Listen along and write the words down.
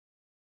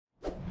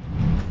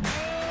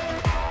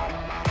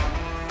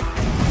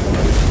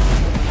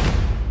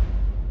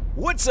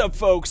What's up,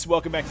 folks?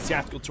 Welcome back to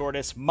Tactical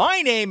Tortoise.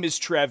 My name is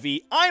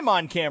Trevi. I'm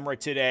on camera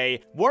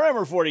today.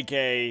 Warhammer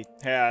 40k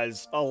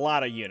has a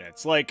lot of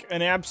units, like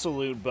an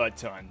absolute butt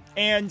ton,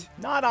 and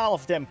not all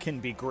of them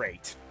can be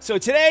great. So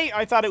today,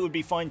 I thought it would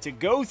be fun to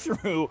go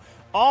through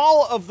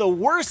all of the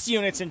worst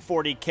units in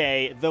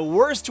 40k, the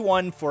worst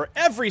one for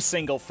every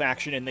single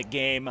faction in the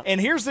game, and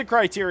here's the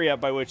criteria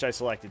by which I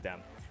selected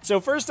them. So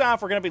first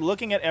off, we're going to be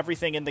looking at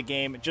everything in the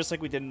game, just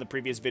like we did in the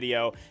previous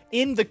video,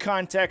 in the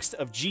context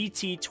of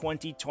GT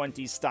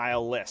 2020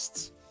 style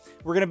lists.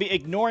 We're going to be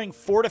ignoring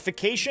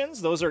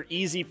fortifications. Those are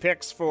easy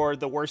picks for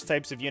the worst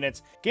types of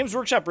units. Games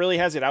Workshop really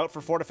has it out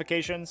for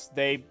fortifications.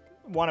 They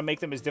want to make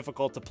them as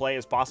difficult to play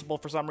as possible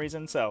for some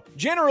reason. So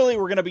generally,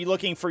 we're going to be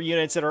looking for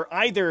units that are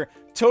either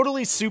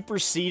totally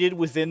superseded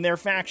within their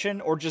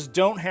faction or just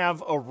don't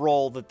have a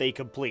role that they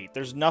complete.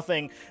 There's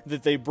nothing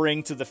that they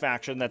bring to the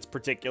faction that's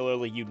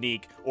particularly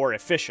unique or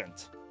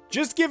efficient.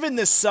 Just given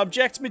this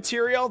subject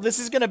material, this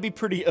is going to be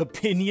pretty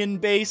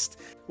opinion-based.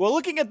 Well,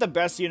 looking at the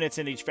best units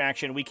in each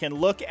faction, we can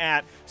look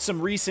at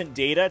some recent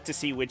data to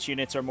see which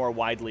units are more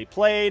widely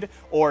played,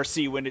 or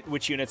see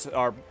which units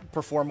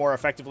perform more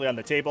effectively on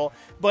the table.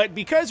 But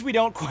because we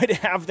don't quite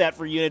have that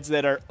for units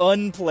that are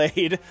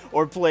unplayed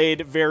or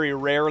played very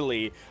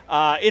rarely,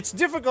 it's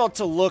difficult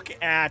to look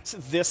at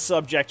this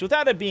subject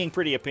without it being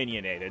pretty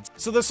opinionated.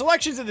 So the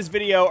selections in this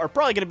video are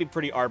probably going to be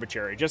pretty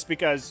arbitrary, just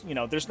because, you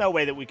know, there's no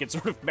way that we could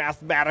sort of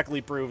mathematically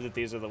prove that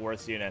these are the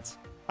worst units.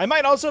 I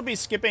might also be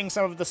skipping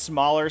some of the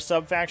smaller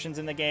sub-factions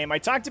in the game. I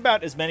talked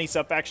about as many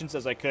sub-factions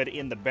as I could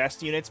in the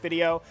best units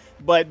video,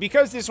 but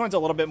because this one's a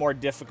little bit more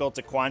difficult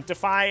to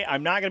quantify,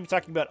 I'm not going to be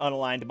talking about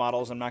unaligned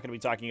models. I'm not going to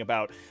be talking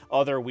about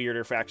other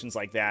weirder factions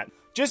like that.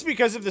 Just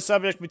because of the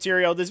subject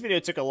material, this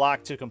video took a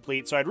lot to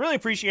complete, so I'd really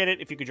appreciate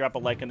it if you could drop a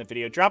like on the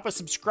video. Drop a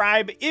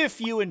subscribe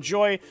if you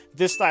enjoy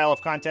this style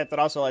of content. That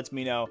also lets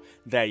me know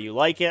that you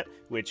like it,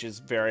 which is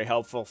very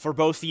helpful for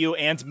both you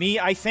and me,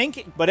 I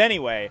think. But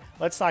anyway,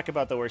 let's talk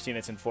about the worst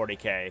units in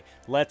 40k.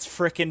 Let's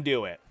frickin'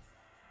 do it.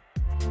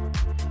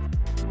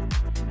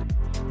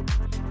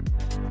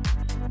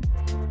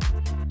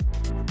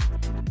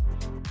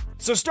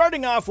 So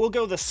starting off, we'll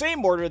go the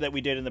same order that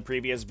we did in the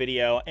previous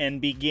video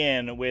and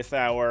begin with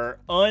our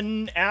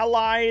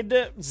unallied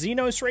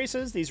Xenos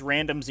races, these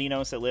random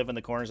Xenos that live in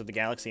the corners of the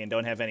galaxy and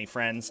don't have any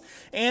friends.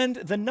 And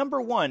the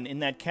number one in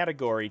that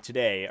category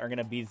today are going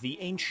to be the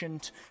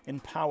ancient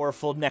and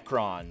powerful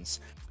Necrons.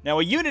 Now,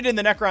 a unit in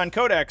the Necron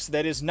Codex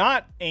that is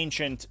not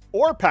ancient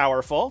or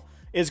powerful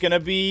is going to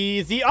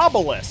be the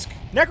Obelisk.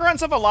 Necrons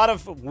have a lot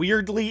of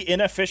weirdly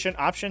inefficient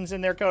options in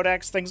their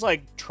codex. Things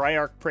like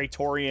Triarch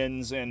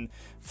Praetorians and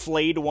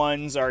Flayed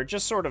Ones are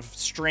just sort of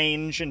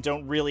strange and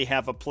don't really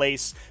have a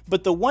place.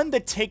 But the one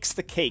that takes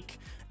the cake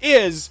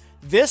is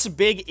this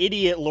big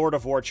idiot Lord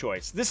of War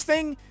choice. This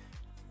thing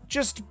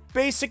just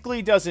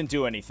basically doesn't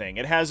do anything.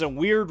 It has a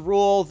weird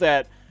rule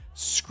that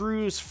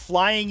screws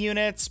flying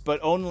units, but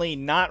only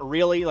not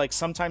really. Like,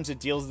 sometimes it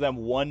deals them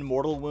one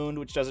mortal wound,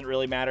 which doesn't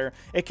really matter.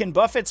 It can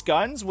buff its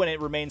guns when it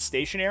remains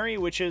stationary,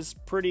 which is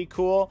pretty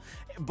cool,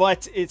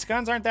 but its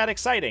guns aren't that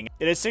exciting.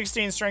 It has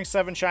 16 strength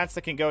 7 shots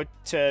that can go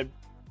to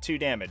 2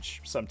 damage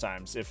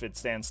sometimes if it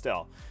stands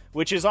still,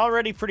 which is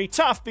already pretty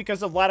tough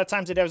because a lot of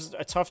times it has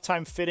a tough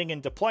time fitting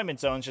in deployment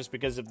zones just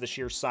because of the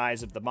sheer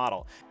size of the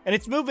model. And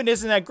its movement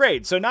isn't that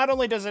great, so not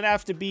only does it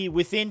have to be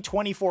within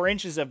 24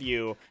 inches of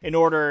you in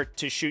order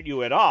to shoot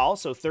you at all,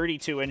 so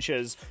 32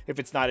 inches if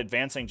it's not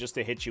advancing just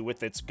to hit you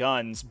with its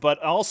guns, but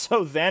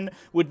also then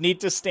would need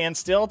to stand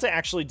still to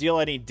actually deal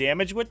any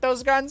damage with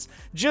those guns.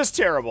 Just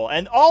terrible.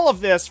 And all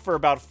of this for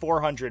about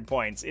 400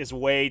 points is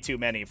way too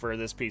many for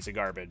this piece of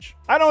garbage.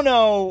 I don't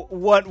know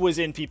what was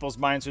in people's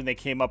minds when they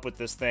came up with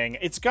this thing.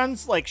 Its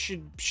guns, like,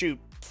 should shoot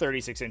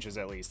 36 inches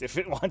at least if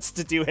it wants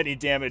to do any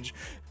damage.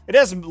 It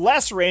has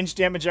less range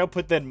damage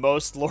output than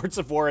most Lords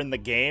of War in the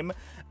game,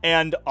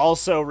 and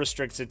also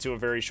restricts it to a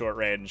very short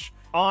range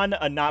on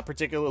a not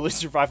particularly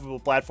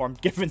survivable platform,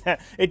 given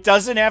that it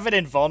doesn't have an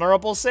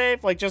invulnerable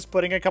save. Like, just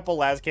putting a couple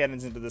las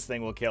cannons into this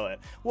thing will kill it.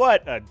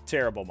 What a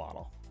terrible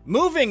model.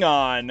 Moving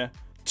on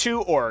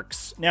to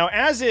orcs. Now,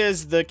 as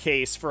is the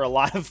case for a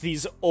lot of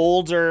these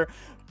older,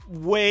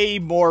 way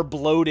more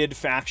bloated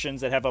factions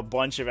that have a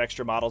bunch of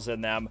extra models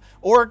in them,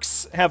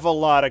 orcs have a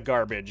lot of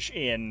garbage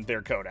in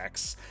their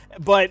codex.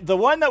 But the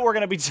one that we're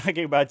going to be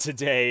talking about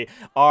today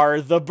are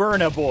the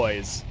Burna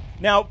Boys.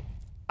 Now,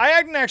 I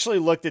hadn't actually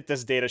looked at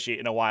this datasheet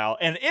in a while,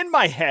 and in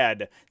my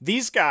head,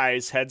 these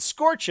guys had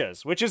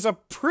Scorches, which is a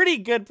pretty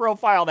good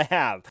profile to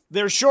have.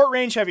 They're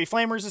short-range heavy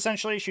flamers,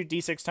 essentially, shoot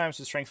d6 times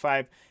with strength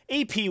 5,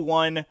 AP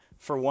 1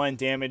 for 1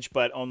 damage,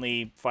 but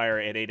only fire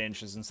at 8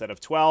 inches instead of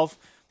 12.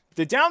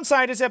 The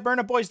downside is that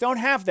Burna Boys don't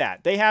have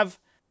that. They have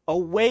a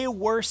way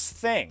worse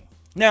thing.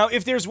 Now,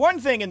 if there's one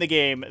thing in the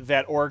game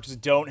that orcs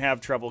don't have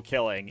trouble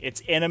killing,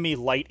 it's enemy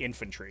light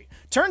infantry.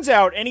 Turns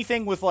out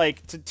anything with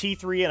like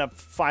T3 and a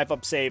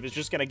 5-up save is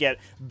just going to get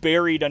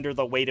buried under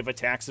the weight of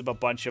attacks of a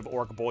bunch of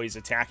orc boys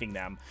attacking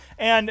them.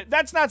 And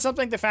that's not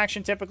something the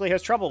faction typically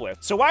has trouble with.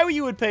 So why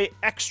you would pay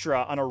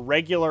extra on a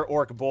regular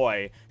orc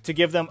boy to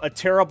give them a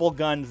terrible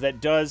gun that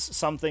does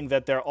something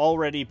that they're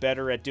already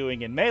better at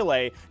doing in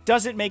melee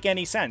doesn't make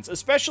any sense,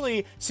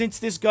 especially since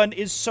this gun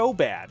is so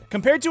bad.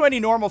 Compared to any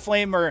normal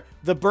flamer,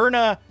 the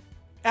Burna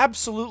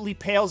absolutely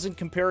pales in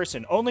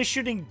comparison, only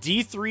shooting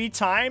D3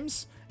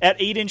 times at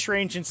 8-inch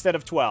range instead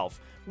of 12.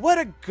 What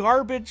a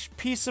garbage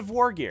piece of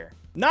war gear.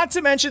 Not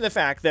to mention the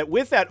fact that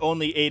with that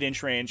only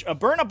 8-inch range, a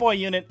Burna Boy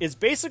unit is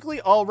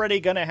basically already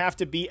going to have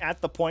to be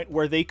at the point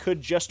where they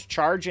could just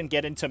charge and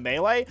get into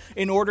melee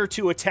in order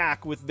to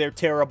attack with their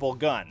terrible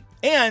gun.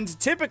 And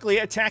typically,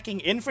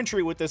 attacking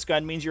infantry with this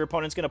gun means your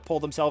opponent's going to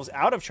pull themselves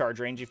out of charge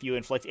range if you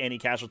inflict any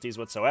casualties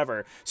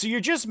whatsoever. So you're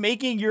just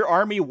making your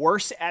army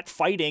worse at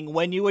fighting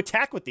when you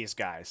attack with these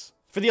guys.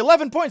 For the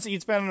 11 points that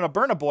you'd spend on a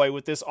Burna Boy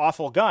with this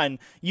awful gun,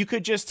 you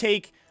could just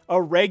take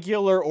a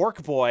regular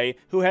orc boy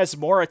who has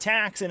more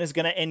attacks and is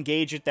going to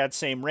engage at that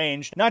same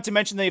range. Not to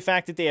mention the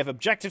fact that they have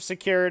objectives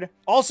secured,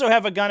 also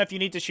have a gun if you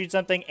need to shoot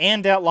something,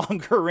 and at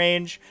longer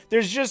range.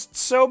 There's just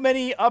so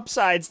many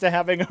upsides to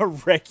having a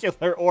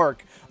regular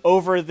orc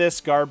over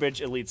this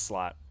garbage elite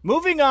slot.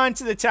 Moving on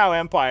to the Tau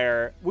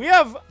Empire, we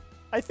have,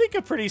 I think,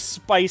 a pretty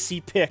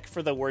spicy pick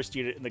for the worst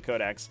unit in the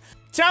Codex.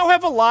 Tau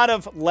have a lot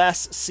of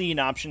less scene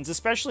options,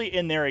 especially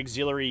in their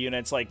auxiliary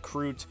units like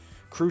Crutox,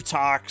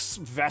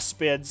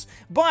 Vespids,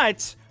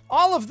 but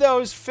all of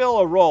those fill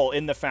a role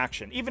in the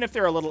faction, even if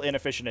they're a little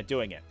inefficient at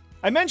doing it.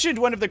 I mentioned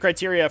one of the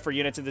criteria for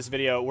units in this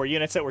video were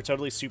units that were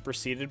totally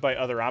superseded by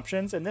other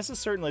options, and this is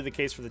certainly the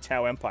case for the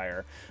Tau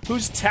Empire,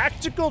 whose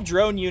tactical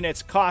drone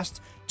units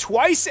cost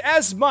twice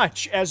as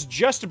much as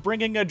just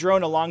bringing a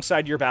drone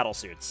alongside your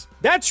battlesuits.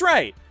 That's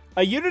right!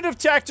 A unit of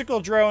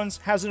tactical drones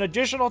has an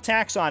additional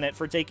tax on it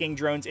for taking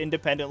drones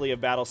independently of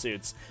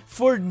battlesuits,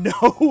 for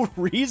no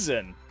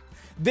reason.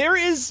 There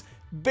is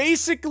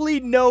basically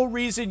no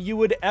reason you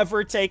would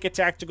ever take a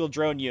tactical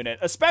drone unit,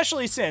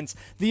 especially since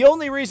the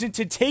only reason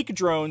to take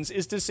drones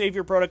is to save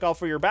your protocol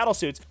for your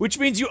battlesuits, which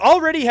means you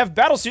already have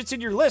battlesuits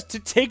in your list to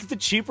take the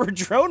cheaper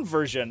drone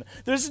version.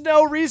 There's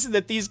no reason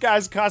that these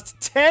guys cost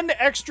 10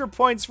 extra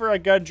points for a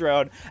gun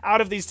drone out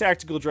of these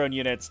tactical drone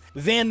units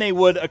than they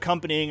would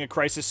accompanying a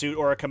crisis suit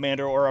or a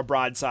commander or a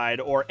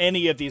broadside or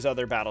any of these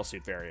other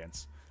battlesuit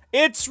variants.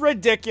 It's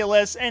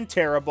ridiculous and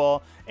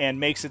terrible and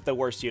makes it the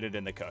worst unit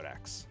in the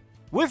Codex.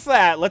 With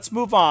that, let's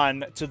move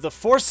on to the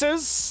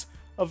forces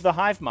of the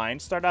Hive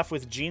Mind. Start off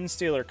with Gene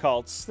Stealer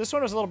cults. This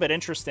one was a little bit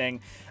interesting.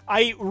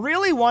 I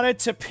really wanted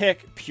to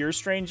pick Pure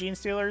Strain Gene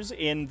Stealers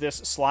in this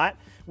slot,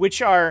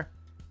 which are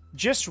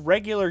just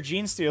regular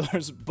Gene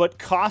Stealers, but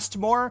cost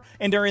more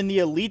and are in the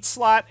elite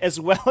slot, as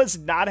well as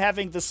not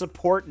having the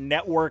support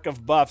network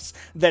of buffs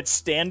that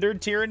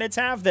standard Tyranids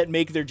have that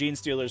make their Gene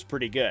Stealers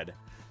pretty good.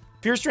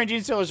 Pure Strain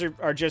Gene Stealers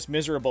are just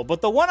miserable,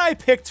 but the one I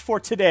picked for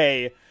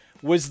today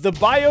was the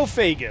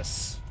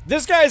Biophagus.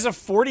 This guy is a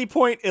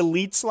 40-point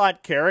elite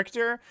slot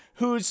character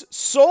whose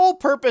sole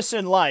purpose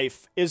in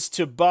life is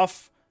to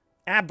buff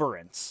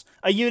Aberrants,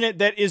 a unit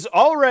that is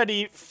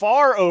already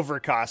far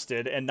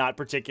overcosted and not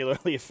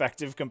particularly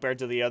effective compared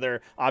to the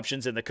other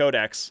options in the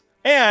Codex.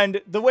 And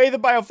the way the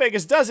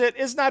Biophagus does it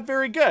is not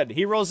very good.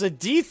 He rolls a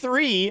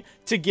D3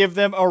 to give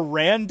them a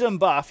random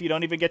buff. You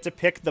don't even get to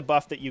pick the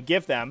buff that you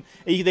give them.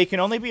 They can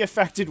only be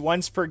affected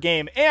once per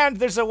game, and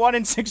there's a 1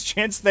 in 6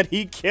 chance that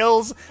he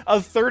kills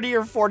a 30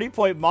 or 40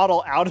 point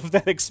model out of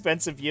that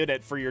expensive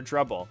unit for your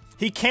trouble.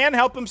 He can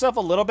help himself a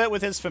little bit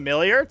with his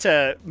familiar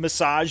to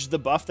massage the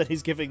buff that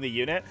he's giving the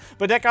unit,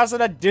 but that costs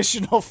an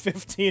additional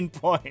 15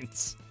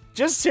 points.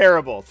 Just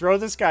terrible. Throw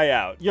this guy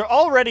out. You're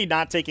already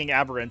not taking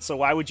Aberrants, so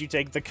why would you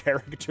take the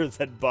character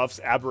that buffs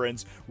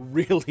Aberrants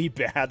really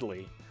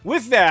badly?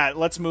 With that,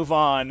 let's move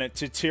on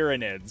to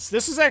Tyranids.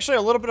 This is actually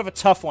a little bit of a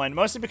tough one,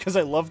 mostly because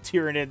I love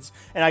Tyranids,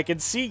 and I can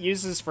see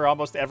uses for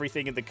almost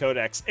everything in the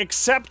Codex,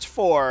 except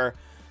for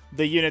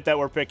the unit that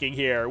we're picking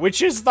here,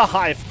 which is the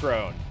Hive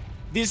Crone.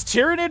 These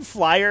Tyranid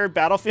flyer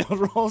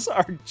battlefield rules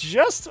are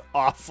just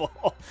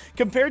awful.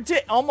 Compared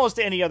to almost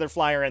any other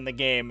flyer in the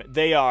game,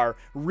 they are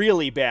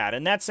really bad.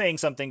 And that's saying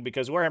something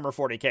because Warhammer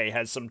 40k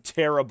has some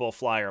terrible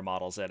flyer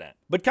models in it.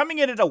 But coming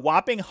in at a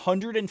whopping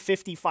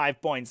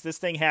 155 points, this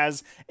thing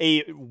has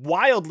a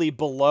wildly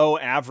below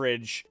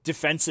average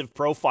defensive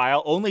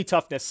profile, only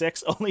toughness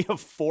 6, only a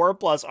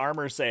 4+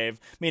 armor save,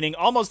 meaning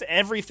almost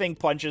everything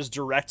punches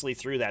directly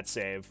through that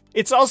save.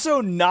 It's also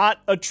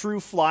not a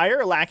true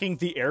flyer, lacking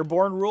the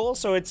airborne rules.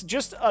 so it's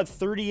just a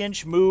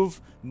 30-inch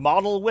move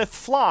model with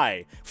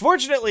fly.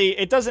 Fortunately,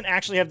 it doesn't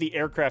actually have the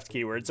aircraft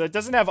keyword, so it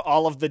doesn't have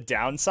all of the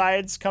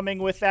downsides coming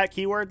with that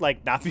keyword,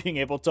 like not being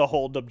able to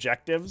hold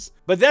objectives.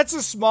 But that's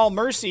a small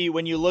mercy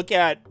when you look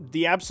at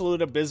the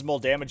absolute abysmal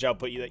damage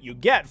output that you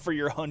get for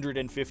your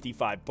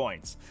 155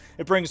 points.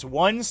 It brings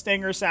 1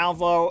 Stinger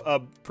salvo,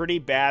 a pretty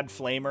bad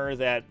flamer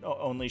that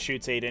only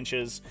shoots 8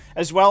 inches,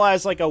 as well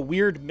as like a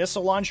weird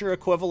missile launcher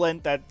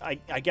equivalent that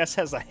I guess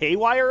has a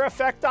haywire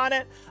effect on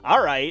it.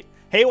 All right.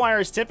 Haywire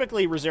is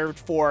typically reserved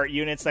for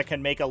units that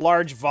can make a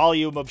large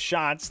volume of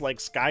shots like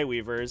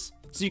Skyweavers,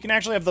 so you can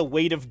actually have the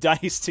weight of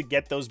dice to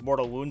get those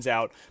mortal wounds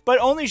out, but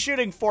only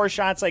shooting 4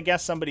 shots I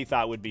guess somebody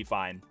thought would be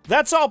fine.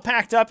 That's all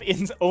packed up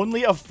in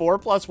only a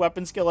 4+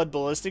 weapon skill and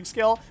ballistic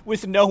skill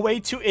with no way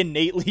to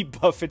innately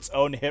buff its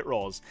own hit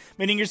rolls,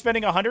 meaning you're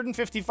spending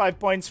 155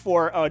 points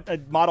for a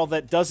model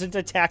that doesn't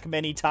attack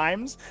many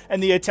times,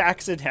 and the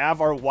attacks it have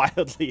are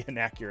wildly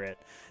inaccurate.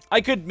 I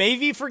could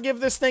maybe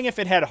forgive this thing if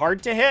it had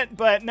hard to hit,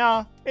 but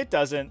no, it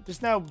doesn't.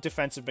 There's no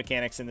defensive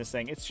mechanics in this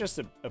thing. It's just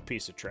a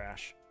piece of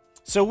trash.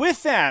 So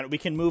with that, we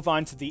can move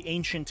on to the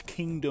ancient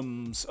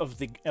kingdoms of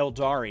the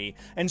Aeldari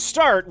and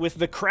start with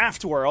the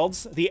craft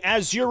worlds, the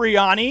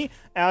Azuriani,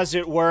 as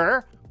it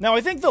were. Now,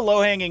 I think the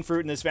low-hanging fruit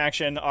in this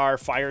faction are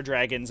Fire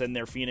Dragons and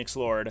their Phoenix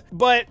Lord,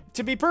 but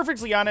to be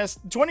perfectly honest,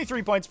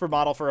 23 points per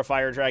model for a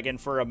Fire Dragon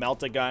for a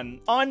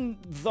Melt-A-Gun on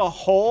the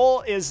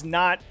whole is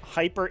not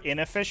hyper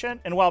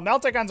inefficient, and while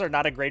Melt-A-Guns are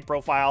not a great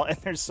profile, and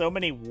there's so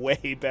many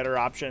way better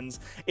options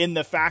in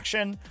the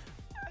faction,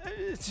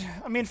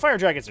 I mean, Fire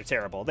Dragons are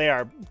terrible. They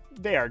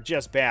are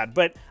just bad,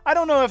 but I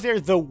don't know if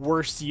they're the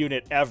worst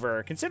unit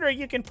ever, considering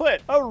you can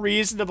put a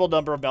reasonable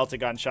number of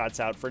Melt-A-Gun shots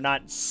out for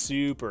not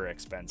super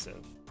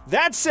expensive.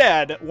 That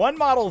said, one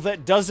model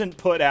that doesn't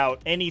put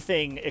out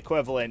anything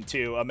equivalent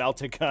to a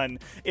Melt-A-Gun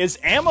is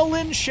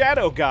Amelin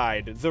Shadow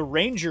Guide, the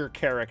Ranger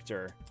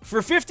character.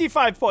 For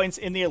 55 points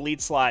in the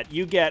elite slot,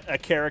 you get a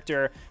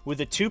character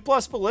with a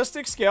 2+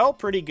 ballistic skill,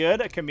 pretty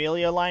good, a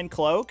Camellia Line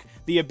cloak,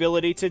 the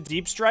ability to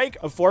deep strike,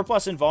 a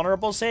 4+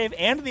 invulnerable save,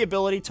 and the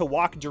ability to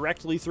walk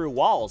directly through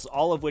walls,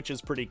 all of which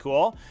is pretty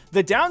cool.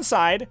 The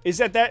downside is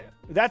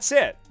that's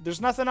it.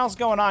 There's nothing else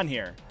going on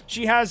here.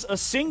 She has a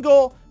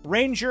single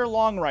Ranger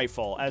long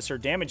rifle as her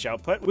damage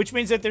output, which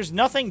means that there's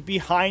nothing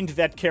behind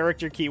that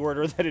character keyword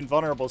or that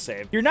invulnerable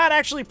save. You're not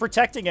actually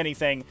protecting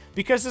anything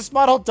because this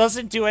model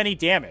doesn't do any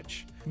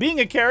damage.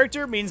 Being a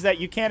character means that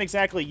you can't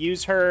exactly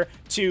use her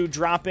to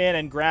drop in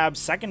and grab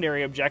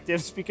secondary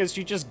objectives because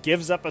she just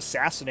gives up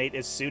Assassinate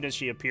as soon as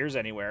she appears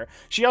anywhere.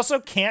 She also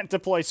can't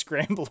deploy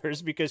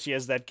Scramblers because she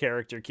has that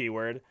character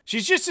keyword.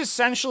 She's just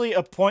essentially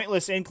a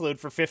pointless include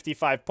for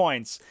 55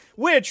 points,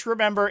 which,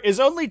 remember, is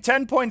only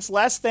 10 points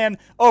less than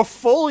a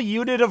full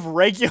unit of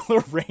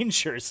regular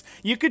Rangers.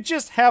 You could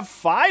just have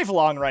 5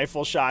 long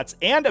rifle shots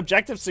and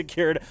objectives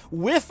secured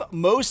with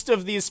most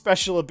of these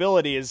special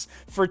abilities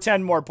for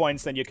 10 more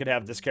points than you could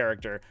have this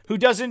character, who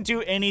doesn't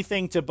do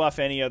anything to buff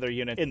any other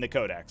unit in the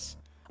codex.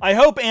 I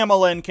hope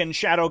Amelin can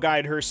Shadow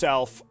Guide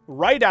herself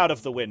right out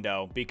of the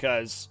window,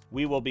 because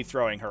we will be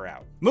throwing her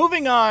out.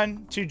 Moving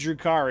on to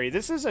Drukhari.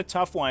 This is a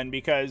tough one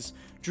because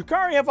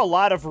Drukhari have a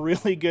lot of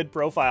really good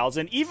profiles,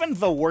 and even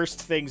the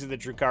worst things in the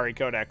Drukhari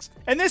codex.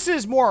 And this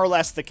is more or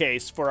less the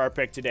case for our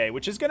pick today,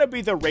 which is going to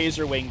be the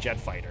Razorwing Jet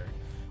Fighter.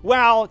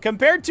 Well,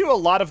 compared to a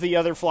lot of the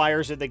other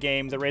flyers in the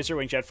game, the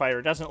Razorwing Jet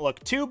Fighter doesn't look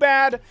too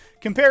bad.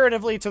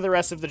 Comparatively to the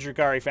rest of the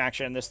Drukhari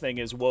faction, this thing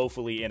is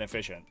woefully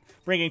inefficient.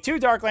 Bringing 2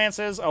 Dark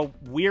Lances, a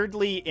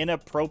weirdly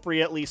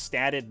inappropriately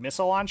statted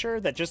missile launcher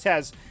that just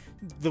has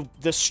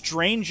the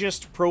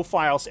strangest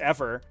profiles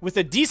ever, with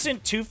a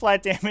decent 2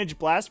 flat damage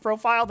blast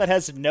profile that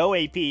has no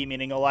AP,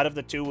 meaning a lot of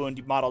the 2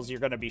 wound models you're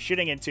going to be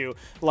shooting into,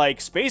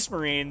 like Space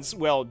Marines,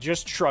 will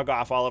just shrug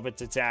off all of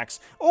its attacks,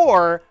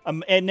 or a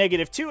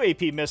 -2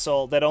 AP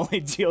missile that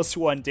only deals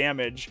 1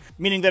 damage,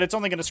 meaning that it's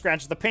only going to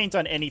scratch the paint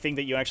on anything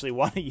that you actually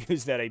want to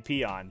use that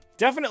AP on.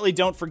 Definitely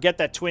don't forget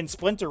that twin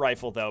splinter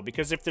rifle though,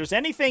 because if there's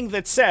anything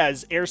that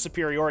says air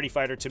superiority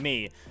fighter to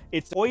me,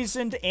 it's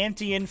poisoned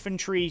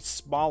anti-infantry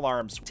small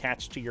arms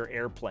attached to your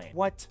airplane.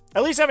 What?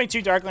 At least having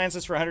 2 Dark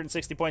Lances for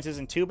 160 points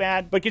isn't too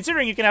bad, but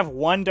considering you can have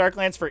 1 Dark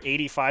Lance for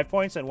 85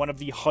 points and one of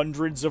the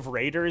hundreds of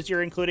raiders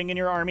you're including in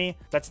your army,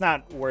 that's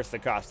not worth the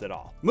cost at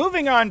all.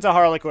 Moving on to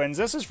Harlequins,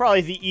 this is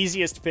probably the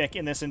easiest pick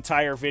in this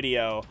entire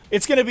video.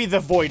 It's gonna be the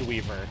Void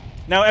Weaver.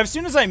 Now, as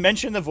soon as I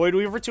mention the Void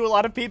Weaver to a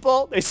lot of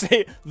people, they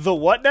say, the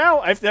what now?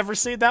 I've never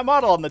seen that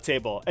model on the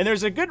table. And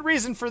there's a good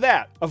reason for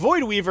that. A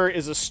Void Weaver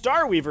is a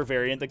Star Weaver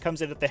variant that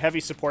comes in at the heavy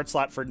support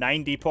slot for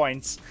 90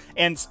 points,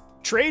 and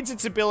trades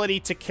its ability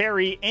to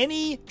carry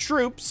any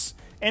troops,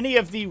 any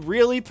of the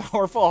really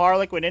powerful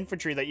Harlequin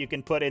infantry that you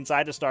can put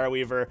inside a Star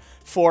Weaver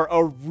for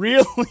a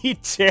really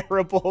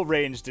terrible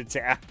ranged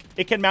attack.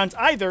 It can mount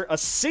either a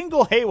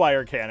single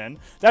Haywire cannon,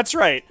 that's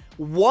right,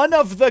 one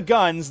of the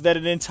guns that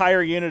an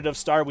entire unit of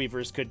Star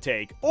Weavers could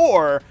take,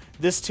 or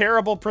this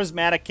terrible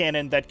prismatic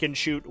cannon that can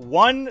shoot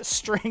 1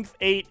 Strength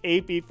 8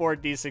 AP4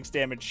 D6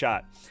 damage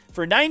shot.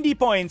 For 90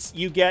 points,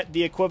 you get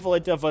the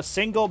equivalent of a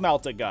single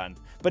Melt-A-Gun.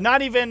 but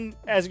not even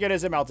as good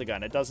as a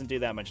Melt-A-Gun. It doesn't do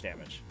that much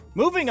damage.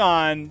 Moving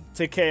on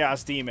to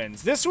Chaos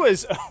Demons. This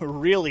was a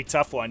really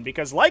tough one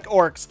because, like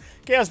Orcs,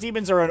 Chaos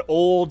Demons are an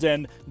old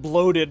and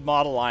bloated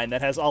model line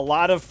that has a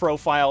lot of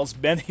profiles,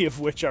 many of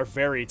which are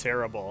very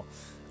terrible.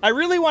 I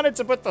really wanted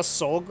to put the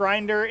Soul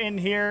Grinder in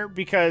here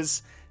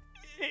because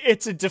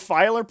it's a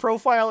Defiler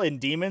profile in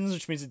Demons,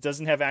 which means it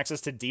doesn't have access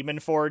to Demon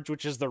Forge,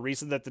 which is the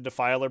reason that the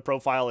Defiler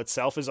profile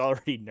itself is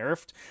already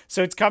nerfed.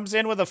 So it comes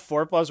in with a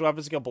 4+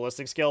 weapon skill,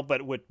 ballistic skill,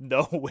 but with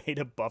no way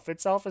to buff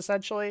itself,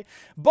 essentially.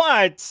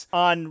 But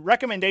on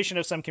recommendation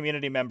of some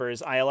community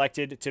members, I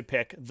elected to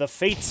pick the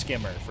Fate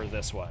Skimmer for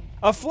this one.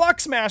 A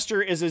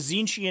Fluxmaster is a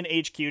Tzeentchian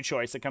HQ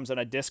choice that comes on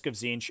a disc of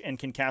Tzeentch and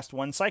can cast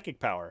 1 psychic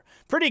power.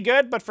 Pretty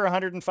good, but for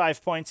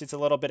 105 points, it's a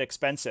little bit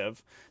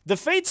expensive. The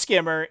Fate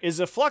Skimmer is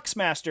a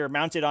Fluxmaster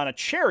mounted on a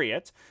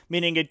chariot,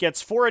 meaning it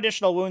gets 4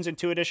 additional wounds and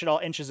 2 additional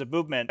inches of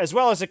movement, as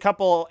well as a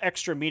couple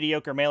extra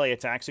mediocre melee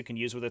attacks it can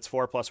use with its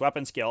 4+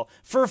 weapon skill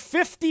for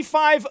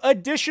 55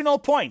 additional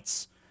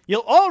points.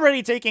 You're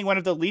already taking one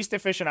of the least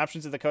efficient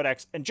options of the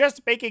Codex and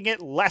just making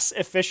it less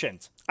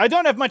efficient. I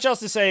don't have much else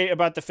to say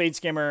about the Fate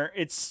Skimmer.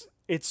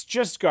 It's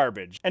just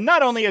garbage. And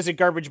not only is it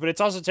garbage, but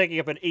it's also taking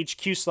up an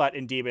HQ slot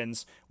in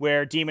Demons,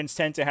 where Demons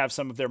tend to have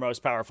some of their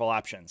most powerful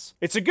options.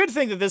 It's a good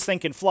thing that this thing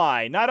can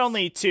fly, not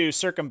only to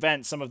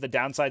circumvent some of the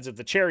downsides of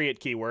the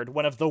Chariot keyword,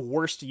 one of the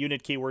worst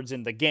unit keywords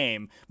in the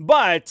game,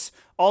 but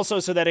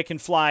also so that it can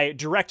fly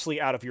directly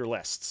out of your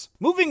lists.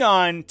 Moving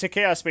on to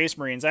Chaos Space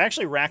Marines, I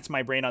actually racked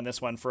my brain on this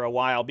one for a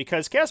while,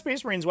 because Chaos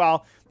Space Marines,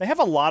 while they have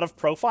a lot of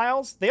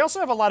profiles, they also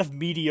have a lot of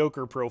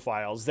mediocre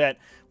profiles that,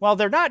 while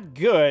they're not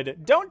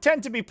good, don't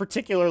tend to be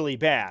particularly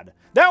bad.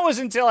 That was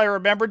until I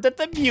remembered that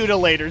the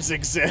Mutilators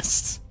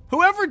exist.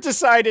 Whoever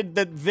decided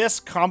that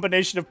this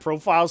combination of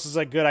profiles is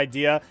a good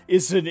idea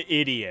is an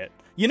idiot.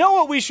 You know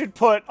what we should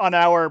put on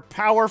our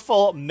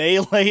powerful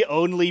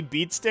melee-only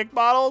beatstick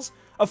models?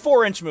 A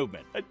 4-inch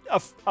movement.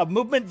 A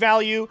movement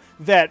value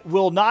that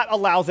will not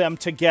allow them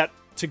to get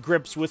to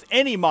grips with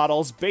any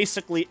models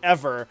basically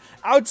ever,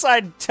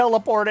 outside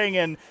teleporting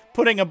and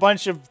putting a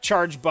bunch of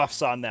charge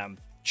buffs on them.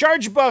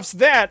 Charge buffs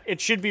that, it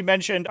should be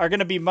mentioned, are going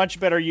to be much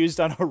better used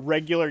on a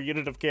regular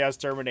unit of Chaos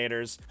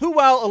Terminators, who,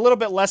 while a little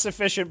bit less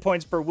efficient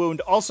points per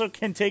wound, also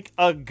can take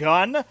a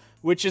gun,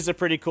 which is a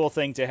pretty cool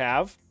thing to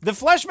have. The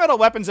Flesh Metal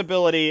Weapons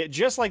ability,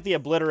 just like the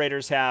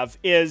Obliterators have,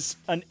 is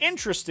an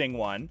interesting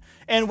one.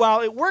 And while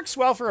it works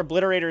well for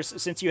Obliterators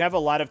since you have a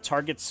lot of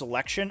target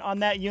selection on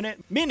that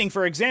unit, meaning,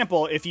 for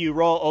example, if you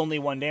roll only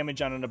 1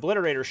 damage on an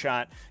Obliterator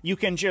shot, you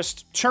can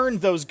just turn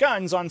those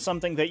guns on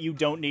something that you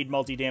don't need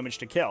multi-damage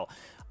to kill.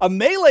 A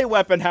melee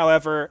weapon,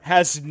 however,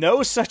 has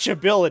no such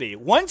ability.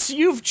 Once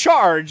you've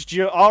charged,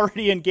 you're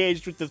already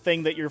engaged with the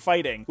thing that you're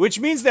fighting, which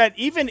means that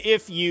even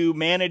if you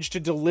manage to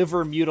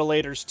deliver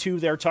Mutilators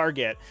to their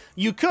target,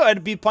 you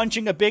could be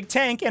punching a big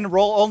tank and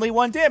roll only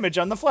 1 damage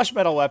on the Flesh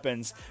Metal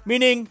weapons,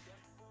 meaning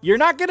you're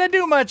not gonna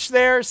do much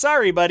there.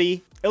 Sorry,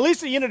 buddy. At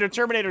least a unit of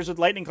Terminators with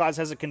Lightning Claws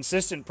has a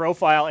consistent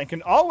profile and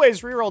can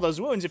always reroll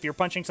those wounds if you're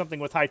punching something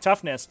with high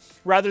toughness,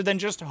 rather than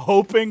just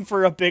hoping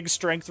for a big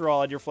strength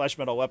roll on your Flesh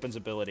Metal Weapons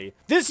ability.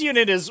 This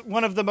unit is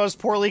one of the most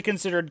poorly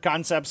considered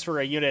concepts for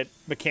a unit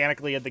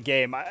mechanically in the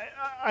game.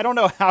 I don't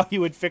know how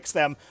you would fix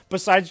them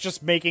besides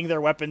just making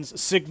their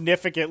weapons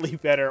significantly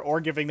better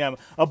or giving them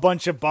a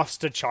bunch of buffs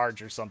to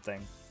charge or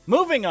something.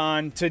 Moving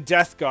on to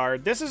Death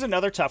Guard. This is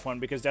another tough one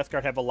because Death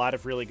Guard have a lot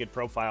of really good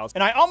profiles.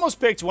 And I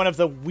almost picked one of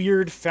the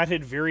weird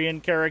fetid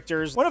Virion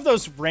characters, one of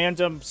those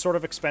random sort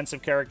of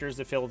expensive characters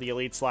that fill the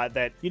elite slot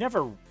that you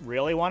never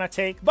really want to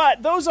take.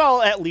 But those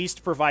all at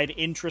least provide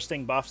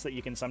interesting buffs that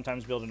you can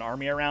sometimes build an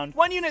army around.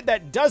 One unit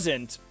that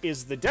doesn't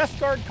is the Death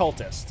Guard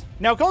Cultist.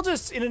 Now,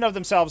 Cultists in and of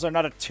themselves are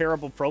not a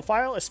terrible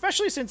profile,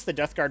 especially since the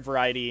Death Guard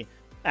variety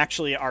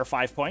actually are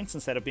 5 points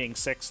instead of being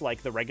 6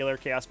 like the regular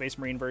Chaos Space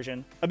Marine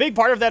version. A big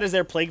part of that is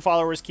their Plague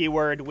Followers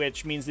keyword,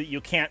 which means that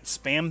you can't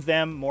spam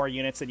them more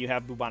units than you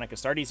have Bubonic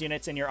Astartes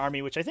units in your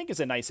army, which I think is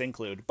a nice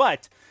include.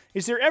 But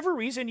is there ever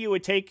reason you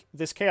would take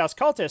this Chaos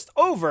Cultist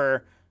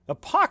over a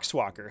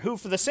Poxwalker, who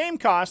for the same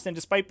cost and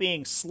despite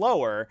being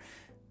slower,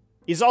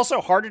 is also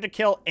harder to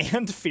kill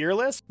and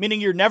fearless, meaning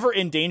you're never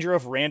in danger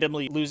of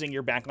randomly losing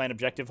your backline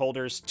objective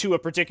holders to a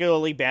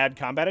particularly bad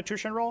combat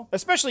attrition roll,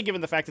 especially given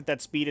the fact that that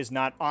speed is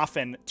not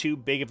often too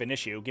big of an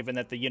issue, given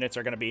that the units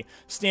are going to be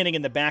standing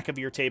in the back of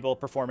your table,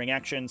 performing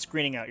actions,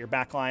 screening out your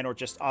backline, or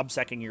just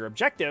obsecking your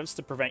objectives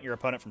to prevent your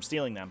opponent from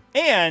stealing them.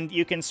 And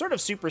you can sort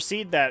of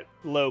supersede that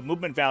low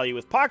movement value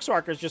with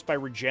Poxwalkers just by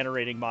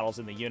regenerating models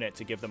in the unit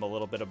to give them a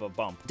little bit of a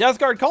bump. Death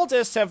Guard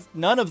Cultists have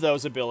none of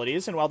those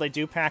abilities, and while they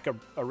do pack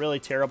a really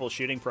terrible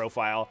shooting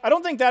profile, I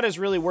don't think that is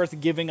really worth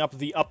giving up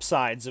the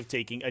upsides of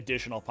taking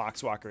additional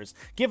Poxwalkers,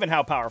 given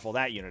how powerful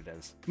that unit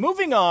is.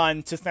 Moving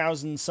on to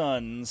Thousand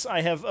Suns,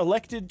 I have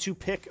elected to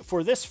pick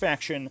for this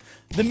faction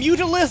the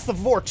Mutalith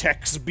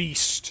Vortex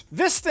Beast.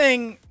 This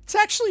thing, it's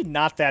actually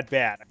not that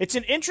bad. It's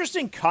an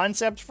interesting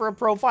concept for a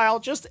profile,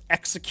 just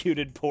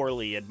executed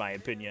poorly in my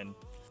opinion.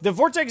 The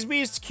Vortex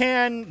Beast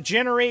can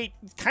generate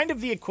kind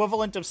of the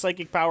equivalent of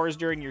psychic powers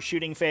during your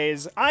shooting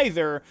phase,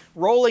 either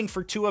rolling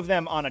for 2 of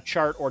them on a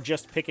chart or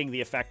just picking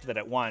the effect that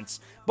it wants,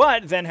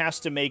 but then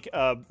has to make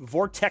a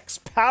Vortex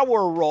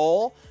power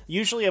roll,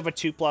 usually of a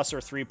 2+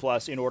 or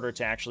 3+, in order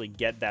to actually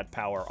get that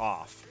power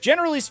off.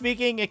 Generally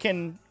speaking, it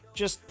can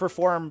just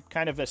perform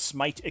kind of a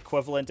smite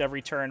equivalent every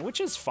turn,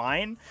 which is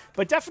fine,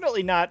 but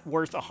definitely not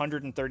worth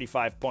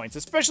 135 points,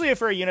 especially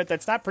for a unit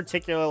that's not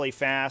particularly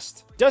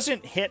fast,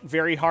 doesn't hit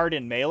very hard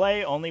in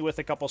melee, only with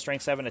a couple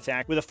strength 7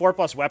 attack, with a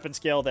 4+ weapon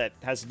skill that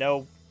has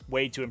no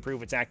way to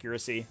improve its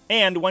accuracy,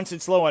 and once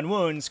it's low on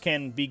wounds,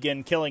 can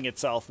begin killing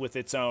itself with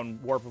its own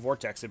Warp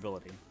Vortex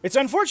ability. It's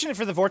unfortunate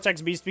for the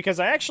Vortex Beast because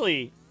I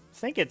actually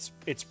think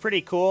it's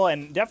pretty cool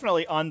and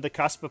definitely on the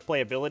cusp of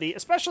playability,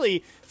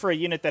 especially for a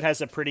unit that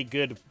has a pretty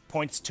good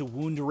points to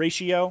wound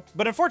ratio.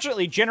 But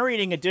unfortunately,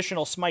 generating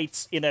additional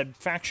smites in a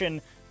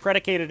faction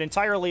predicated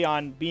entirely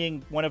on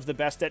being one of the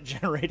best at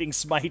generating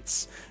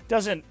smites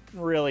doesn't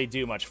really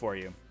do much for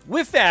you.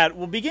 With that,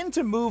 we'll begin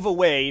to move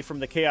away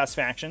from the Chaos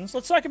factions.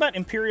 Let's talk about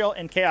Imperial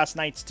and Chaos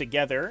Knights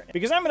together,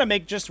 because I'm going to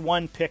make just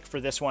one pick for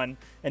this one,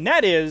 and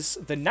that is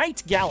the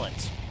Knight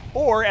Gallant.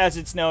 Or, as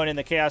it's known in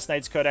the Chaos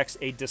Knights Codex,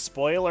 a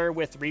Despoiler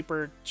with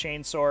Reaper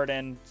Chainsword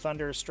and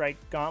Thunder Strike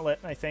Gauntlet,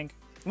 I think.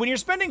 When you're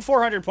spending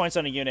 400 points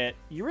on a unit,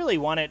 you really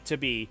want it to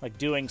be like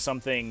doing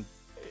something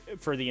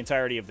for the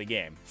entirety of the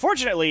game.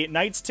 Fortunately,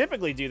 Knights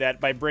typically do that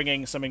by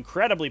bringing some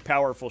incredibly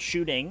powerful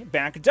shooting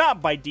backed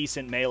up by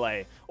decent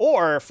melee,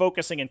 or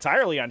focusing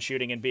entirely on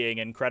shooting and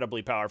being an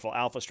incredibly powerful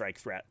Alpha Strike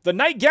threat. The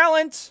Knight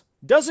Gallant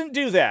doesn't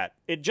do that.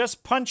 It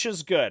just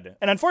punches good.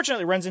 And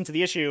unfortunately runs into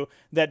the issue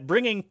that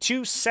bringing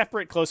 2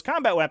 separate close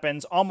combat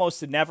weapons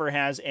almost never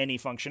has any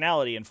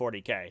functionality in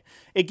 40k.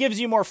 It gives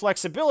you more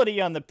flexibility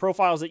on the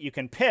profiles that you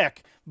can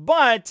pick,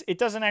 but it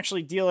doesn't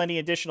actually deal any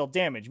additional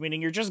damage,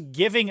 meaning you're just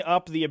giving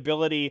up the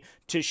ability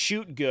to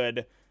shoot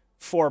good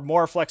for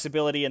more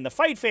flexibility in the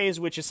fight phase,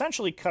 which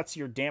essentially cuts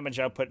your damage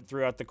output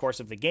throughout the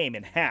course of the game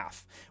in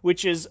half,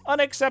 which is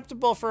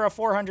unacceptable for a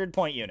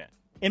 400-point unit.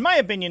 In my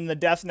opinion, the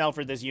death knell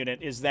for this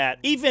unit is that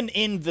even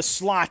in the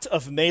slot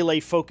of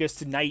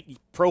melee-focused knight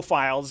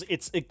profiles,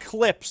 it's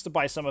eclipsed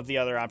by some of the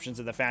other options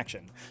in the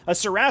faction. A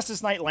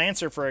Cerastus Knight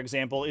Lancer, for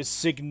example, is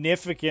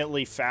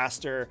significantly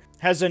faster,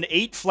 has an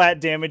 8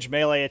 flat damage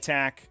melee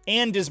attack,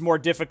 and is more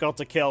difficult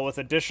to kill with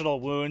additional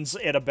wounds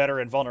and a better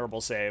invulnerable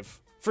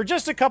save. For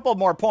just a couple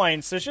more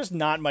points, there's just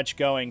not much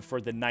going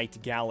for the Knight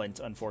Gallant,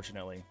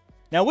 unfortunately.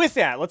 Now with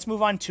that, let's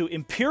move on to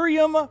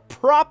Imperium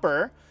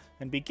proper,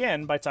 and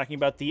begin by talking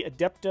about the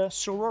Adepta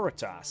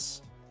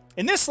Sororitas.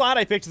 In this slot,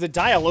 I picked the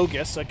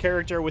Dialogus, a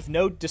character with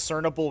no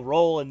discernible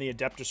role in the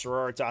Adepta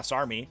Sororitas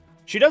army.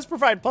 She does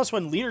provide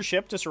 +1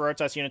 leadership to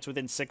Sororitas units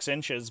within 6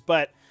 inches,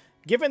 but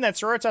given that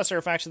Sororitas are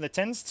a faction that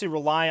tends to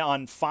rely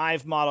on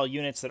 5 model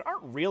units that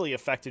aren't really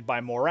affected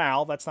by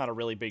morale, that's not a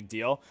really big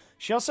deal.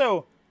 She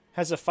also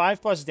has a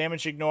 5+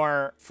 damage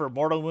ignore for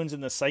mortal wounds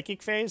in the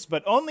psychic phase,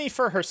 but only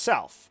for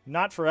herself,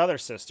 not for other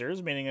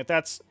sisters, meaning that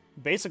that's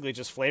basically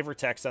just flavor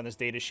text on this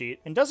datasheet,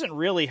 and doesn't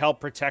really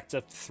help protect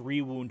a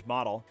 3-wound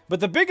model.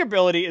 But the big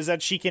ability is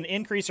that she can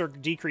increase or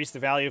decrease the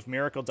value of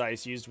miracle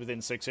dice used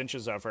within 6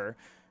 inches of her.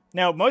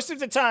 Now, most of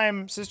the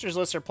time, Sisters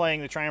lists are playing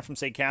the Triumph from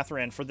St.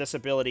 Catherine for this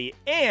ability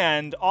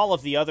and all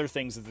of the other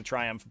things that the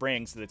Triumph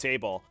brings to the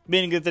table,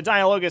 meaning that the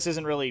Dialogus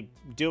isn't really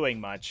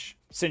doing much,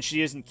 since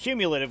she isn't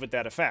cumulative with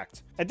that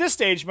effect. At this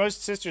stage,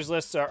 most Sisters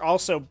lists are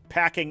also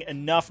packing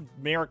enough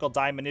Miracle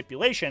Die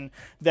manipulation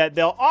that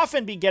they'll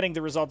often be getting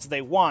the results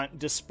they want,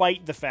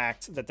 despite the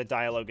fact that the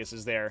Dialogus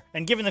is there.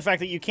 And given the fact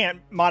that you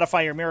can't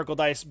modify your Miracle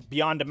Dice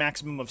beyond a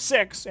maximum of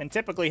 6, and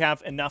typically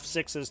have enough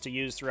 6s to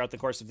use throughout the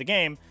course of the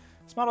game,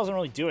 this model isn't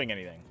really doing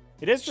anything.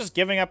 It is just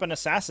giving up an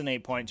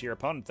Assassinate point to your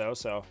opponent, though,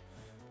 so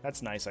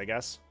that's nice, I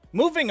guess.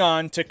 Moving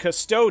on to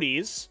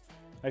Custodes,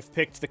 I've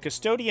picked the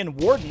Custodian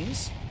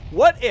Wardens.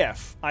 What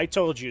if I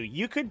told you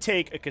you could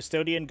take a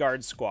Custodian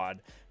Guard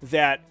squad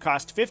that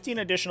cost 15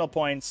 additional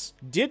points,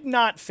 did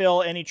not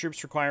fill any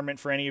troops requirement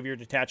for any of your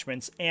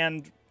detachments,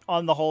 and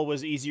on the whole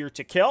was easier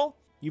to kill?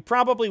 You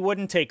probably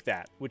wouldn't take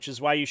that, which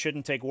is why you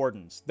shouldn't take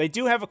Wardens. They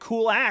do have a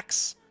cool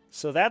axe,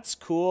 so that's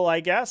cool,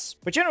 I guess.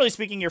 But generally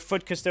speaking, your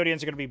foot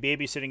custodians are going to be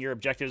babysitting your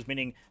objectives,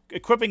 meaning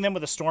equipping them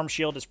with a storm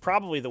shield is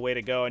probably the way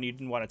to go, and you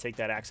didn't want to take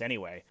that axe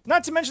anyway.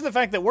 Not to mention the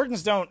fact that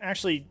wardens don't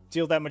actually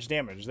deal that much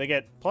damage. They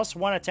get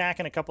 +1 attack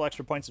and a couple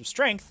extra points of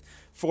strength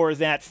for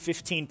that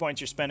 15 points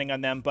you're spending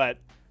on them, but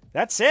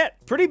that's it.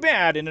 Pretty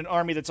bad in an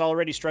army that's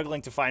already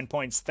struggling to find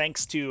points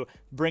thanks to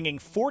bringing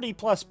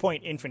 40+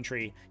 point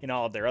infantry in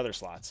all of their other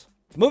slots.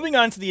 Moving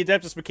on to the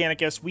Adeptus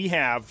Mechanicus, we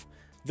have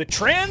the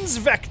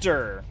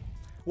Transvector.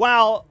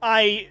 While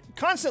I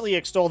constantly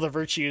extol the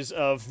virtues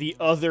of the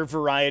other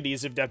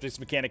varieties of Deputix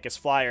Mechanicus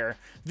Flyer,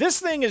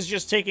 this thing is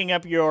just taking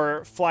up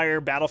your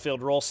Flyer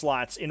battlefield roll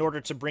slots in order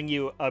to bring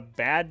you a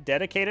bad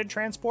dedicated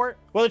transport.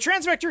 While the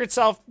Transvector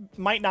itself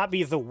might not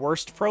be the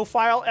worst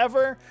profile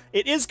ever,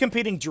 it is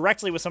competing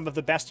directly with some of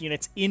the best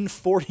units in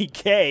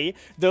 40k,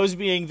 those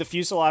being the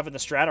Fuselav and the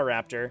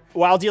Stratoraptor,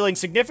 while dealing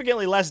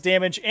significantly less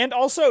damage and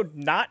also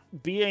not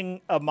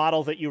being a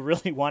model that you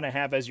really want to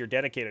have as your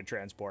dedicated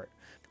transport.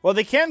 Well,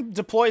 they can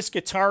deploy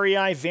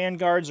Crytearia,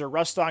 Vanguards, or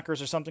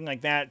Ruststalkers or something like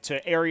that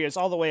to areas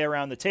all the way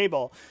around the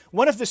table.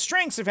 One of the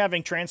strengths of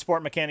having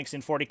transport mechanics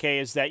in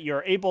 40k is that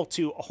you're able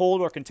to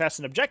hold or contest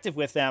an objective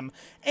with them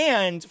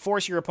and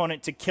force your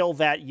opponent to kill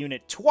that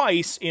unit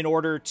twice in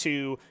order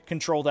to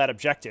control that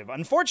objective.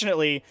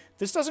 Unfortunately,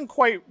 this doesn't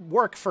quite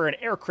work for an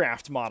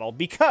aircraft model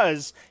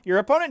because your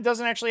opponent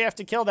doesn't actually have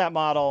to kill that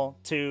model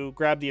to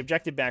grab the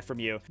objective back from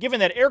you, given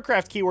that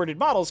aircraft keyworded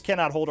models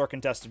cannot hold or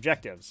contest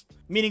objectives.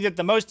 Meaning that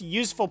the most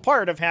useful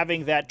part of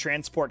having that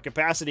transport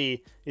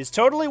capacity is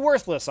totally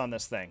worthless on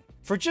this thing.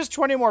 For just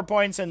 20 more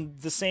points in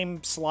the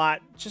same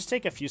slot, just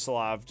take a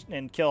Fuselav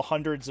and kill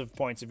hundreds of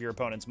points of your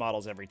opponent's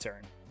models every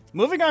turn.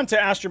 Moving on to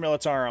Astra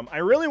Militarum, I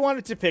really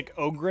wanted to pick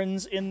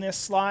Ogryns in this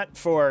slot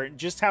for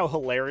just how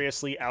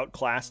hilariously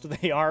outclassed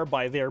they are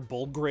by their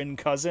Bulgrin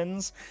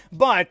cousins,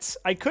 but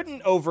I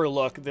couldn't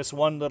overlook this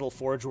one little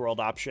Forge World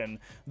option,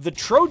 the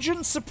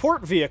Trojan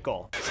Support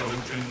Vehicle.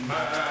 Trojan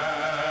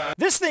Man.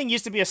 This thing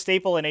used to be a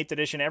staple in 8th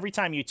edition every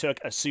time you took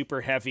a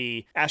super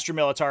heavy Astra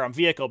Militarum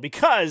vehicle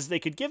because they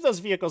could give those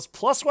vehicles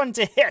 +1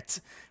 to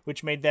hit,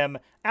 which made them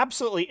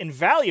absolutely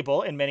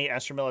invaluable in many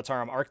Astra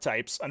Militarum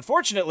archetypes.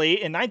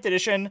 Unfortunately, in 9th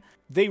edition,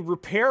 they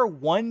repair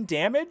 1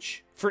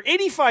 damage. For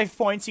 85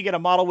 points, you get a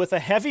model with a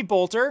heavy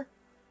bolter.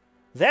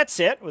 That's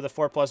it, with a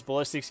 4+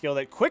 ballistic skill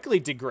that quickly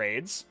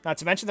degrades. Not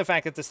to mention the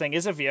fact that this thing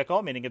is a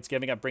vehicle, meaning it's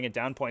giving up bring it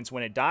down points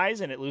when it dies,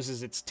 and it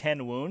loses its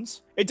 10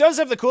 wounds. It does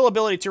have the cool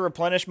ability to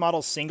replenish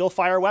models'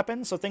 single-fire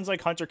weapons, so things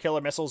like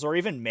Hunter-Killer missiles or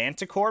even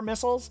Manticore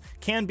missiles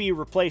can be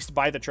replaced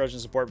by the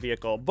Trojan Support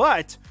Vehicle,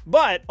 but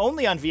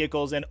only on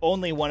vehicles and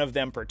only one of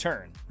them per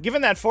turn.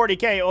 Given that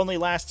 40k only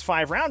lasts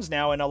 5 rounds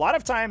now, and a lot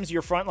of times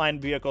your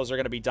frontline vehicles are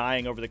going to be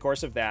dying over the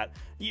course of that,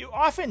 you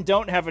often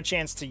don't have a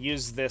chance to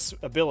use this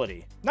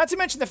ability. Not to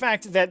mention the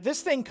fact that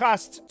this thing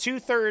costs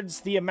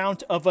 2/3 the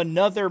amount of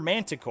another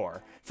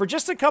Manticore. For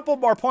just a couple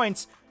more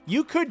points,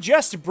 you could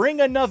just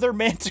bring another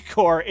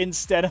Manticore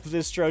instead of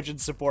this Trojan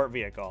Support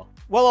Vehicle.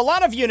 While a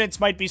lot of units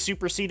might be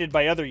superseded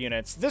by other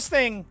units, this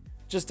thing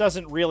just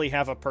doesn't really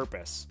have a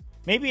purpose.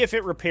 Maybe if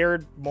it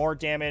repaired more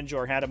damage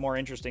or had a more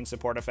interesting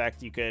support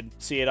effect, you could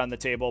see it on the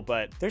table,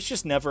 but there's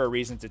just never a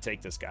reason to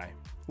take this guy.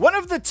 One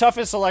of the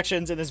toughest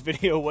selections in this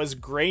video was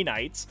Grey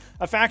Knights,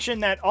 a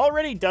faction that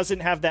already doesn't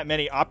have that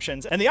many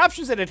options, and the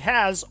options that it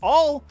has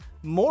all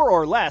more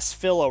or less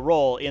fill a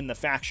role in the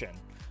faction.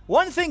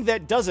 One thing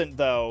that doesn't,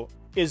 though,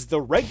 is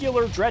the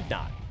regular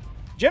Dreadnought.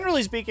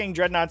 Generally speaking,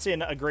 Dreadnoughts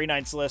in a Grey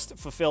Knights list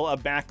fulfill a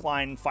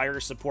backline fire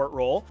support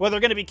role, where they're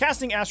going to be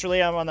casting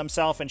Astrolabium on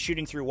themselves and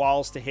shooting through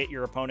walls to hit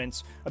your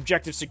opponent's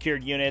objective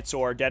secured units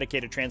or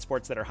dedicated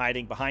transports that are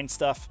hiding behind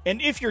stuff.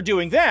 And if you're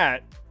doing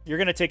that, you're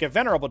going to take a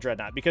Venerable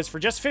Dreadnought, because for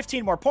just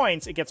 15 more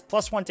points, it gets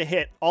 +1 to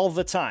hit all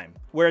the time,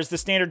 whereas the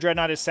standard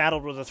Dreadnought is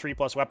saddled with a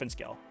 3+ weapon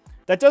skill.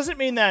 That doesn't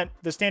mean that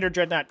the standard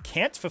Dreadnought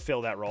can't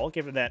fulfill that role,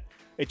 given that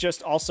it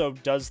just also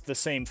does the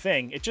same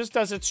thing. It just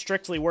does it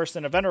strictly worse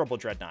than a Venerable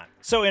Dreadnought.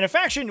 So in a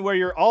faction where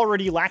you're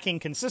already lacking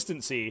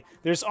consistency,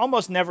 there's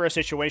almost never a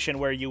situation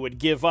where you would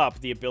give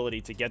up the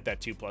ability to get that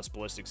 2+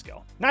 ballistic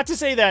skill. Not to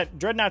say that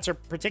Dreadnoughts are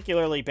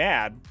particularly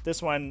bad.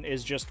 This one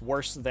is just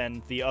worse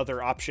than the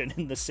other option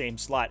in the same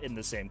slot in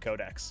the same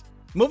codex.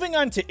 Moving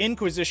on to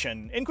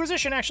Inquisition.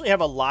 Inquisition actually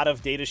have a lot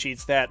of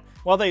datasheets that,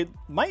 while they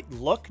might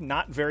look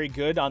not very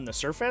good on the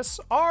surface,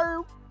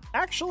 are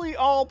actually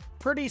all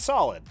pretty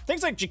solid.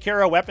 Things like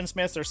Jakera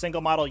Weaponsmiths are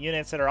single model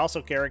units that are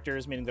also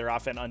characters, meaning they're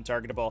often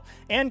untargetable,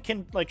 and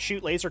can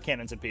shoot laser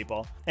cannons at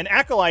people. And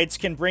Acolytes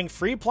can bring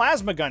free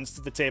plasma guns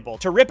to the table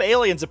to rip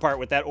aliens apart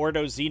with that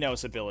Ordo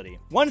Xenos ability.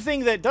 One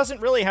thing that doesn't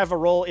really have a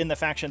role in the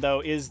faction,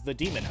 though, is the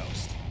Demon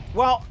Host.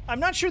 Well, I'm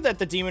not sure that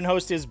the Demon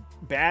Host is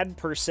bad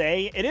per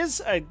se. It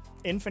is a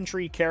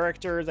infantry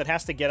character that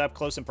has to get up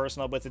close and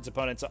personal with its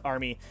opponent's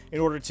army in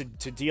order to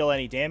deal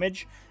any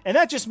damage. And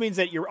that just means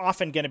that you're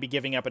often going to be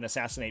giving up an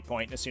assassinate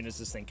point as soon as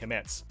this thing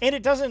commits. And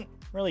it doesn't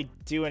really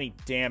do any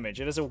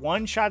damage. It is a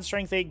one-shot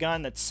strength 8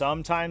 gun that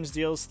sometimes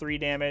deals 3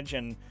 damage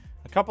and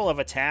a couple of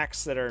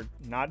attacks that are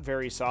not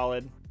very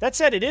solid. That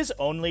said, it is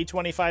only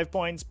 25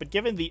 points, but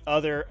given the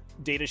other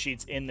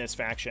datasheets in this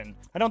faction,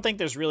 I don't think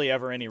there's really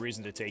ever any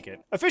reason to take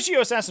it. Officio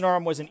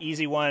Assassinorum was an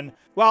easy one.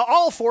 While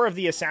all 4 of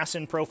the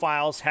assassin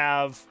profiles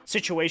have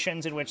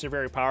situations in which they're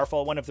very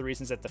powerful, one of the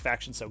reasons that the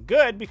faction's so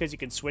good, because you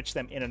can switch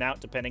them in and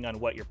out depending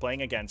on what you're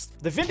playing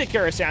against, the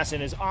Vindicare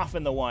Assassin is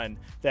often the one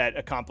that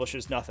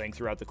accomplishes nothing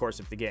throughout the course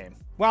of the game.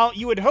 While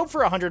you would hope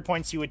for 100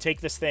 points you would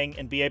take this thing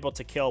and be able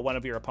to kill one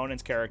of your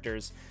opponent's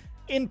characters,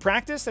 in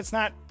practice, that's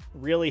not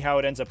really how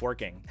it ends up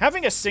working.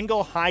 Having a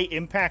single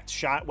high-impact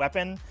shot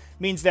weapon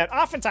means that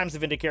oftentimes the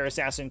Vindicator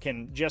Assassin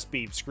can just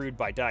be screwed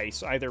by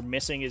dice, either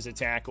missing his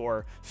attack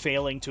or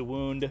failing to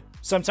wound.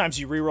 Sometimes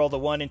you reroll the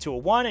 1 into a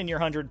 1 and your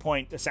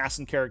 100-point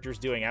assassin character's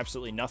doing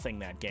absolutely nothing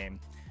that game.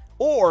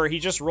 Or he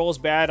just rolls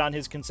bad on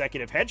his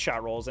consecutive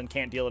headshot rolls and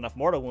can't deal enough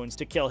mortal wounds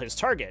to kill his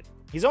target.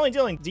 He's only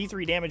dealing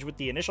D3 damage with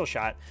the initial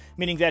shot,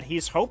 meaning that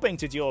he's hoping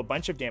to deal a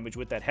bunch of damage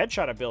with that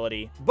headshot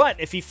ability, but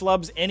if he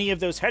flubs any of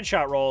those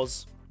headshot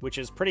rolls, which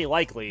is pretty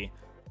likely,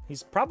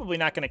 he's probably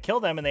not going to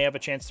kill them and they have a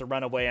chance to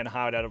run away and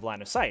hide out of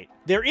line of sight.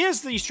 There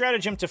is the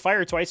stratagem to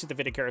fire twice at the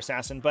Vindicator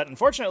Assassin, but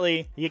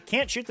unfortunately, you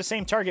can't shoot the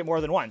same target more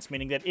than once,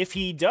 meaning that if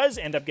he does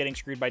end up getting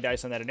screwed by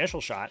dice on that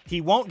initial shot, he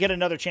won't get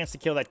another chance to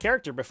kill that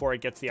character before it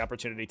gets the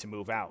opportunity to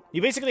move out.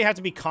 You basically have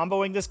to be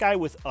comboing this guy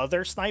with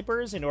other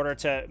snipers in order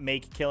to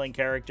make killing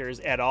characters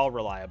at all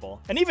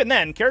reliable. And even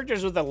then,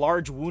 characters with a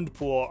large wound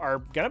pool are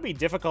going to be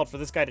difficult for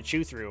this guy to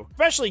chew through,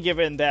 especially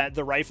given that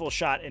the rifle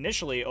shot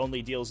initially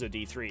only deals a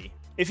D3.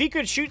 If he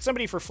could shoot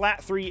somebody for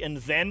flat 3 and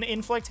then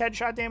inflict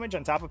headshot damage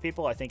on top of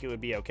people, I think it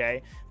would be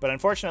okay. But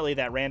unfortunately,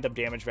 that random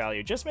damage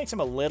value just makes him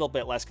a little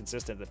bit less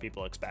consistent than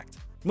people expect.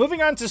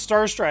 Moving on to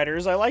Star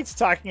Striders, I liked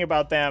talking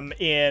about them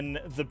in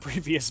the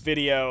previous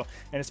video,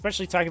 and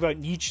especially talking about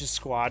Nietzsche's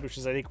squad, which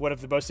is, I think, one of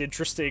the most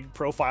interesting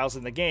profiles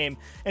in the game.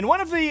 And one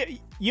of the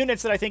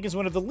units that I think is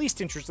one of the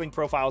least interesting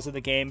profiles in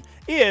the game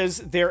is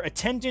their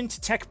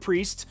Attendant Tech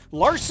Priest,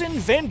 Larson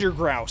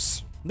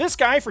Vandergrouse. This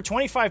guy, for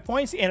 25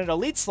 points and an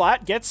elite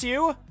slot, gets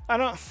you, I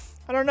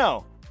don't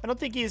know. I don't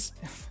think he's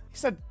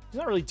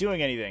not really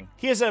doing anything.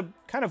 He has a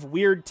kind of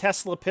weird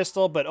Tesla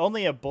pistol, but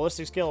only a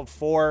ballistic skill of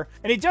 4.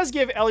 And he does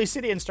give Ellie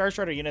City and Star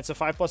Strider units a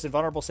 5+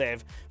 invulnerable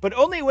save, but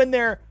only when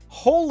they're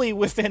wholly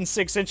within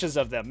 6 inches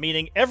of them,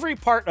 meaning every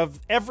part of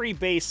every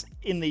base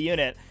in the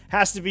unit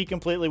has to be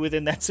completely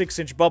within that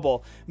 6-inch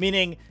bubble,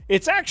 meaning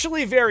it's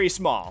actually very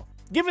small.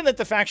 Given that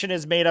the faction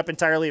is made up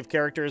entirely of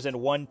characters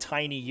and one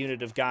tiny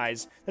unit of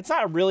guys, that's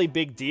not a really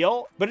big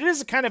deal, but it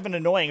is kind of an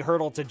annoying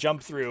hurdle to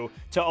jump through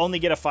to only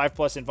get a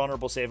 5+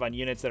 invulnerable save on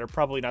units that are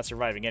probably not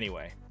surviving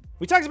anyway.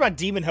 We talked about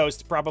Demon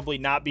Host probably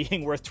not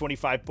being worth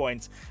 25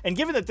 points, and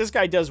given that this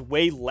guy does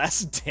way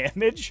less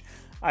damage,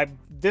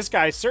 this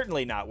guy's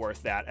certainly not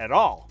worth that at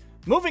all.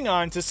 Moving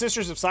on to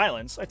Sisters of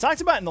Silence, I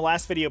talked about in the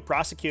last video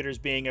Prosecutors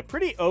being a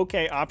pretty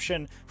okay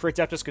option for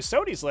Adeptus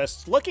Custodes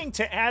lists, looking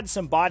to add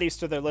some bodies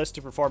to their list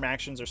to perform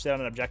actions or sit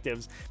on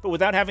objectives, but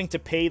without having to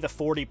pay the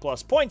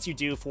 40+ points you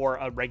do for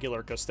a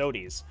regular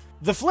Custodes.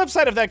 The flip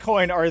side of that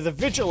coin are the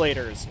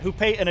Vigilators, who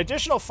pay an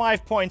additional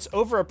 5 points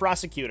over a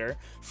Prosecutor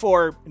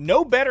for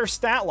no better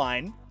stat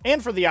line,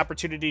 and for the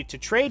opportunity to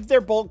trade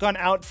their bolt gun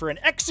out for an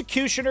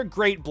Executioner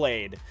Great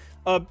Blade,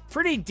 a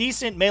pretty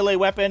decent melee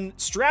weapon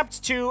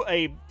strapped to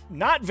a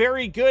not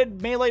very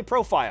good melee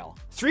profile.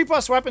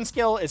 3+ weapon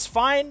skill is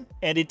fine,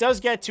 and it does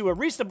get to a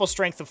reasonable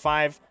strength of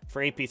 5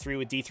 for AP3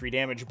 with D3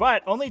 damage,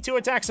 but only 2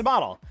 attacks a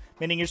model,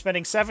 meaning you're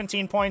spending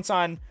 17 points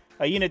on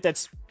a unit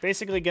that's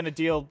basically going to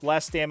deal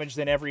less damage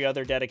than every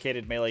other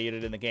dedicated melee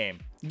unit in the game.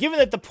 Given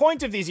that the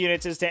point of these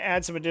units is to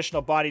add some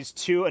additional bodies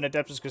to an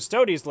Adeptus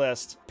Custodes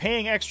list,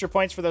 paying extra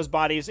points for those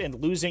bodies and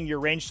losing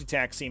your ranged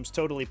attack seems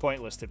totally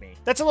pointless to me.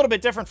 That's a little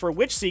bit different for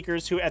Witch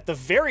Seekers, who at the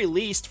very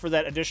least for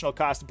that additional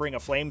cost bring a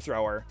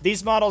flamethrower.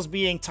 These models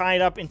being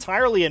tied up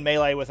entirely in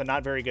melee with a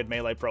not very good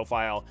melee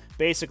profile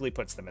basically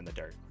puts them in the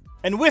dirt.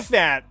 And with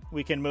that,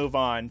 we can move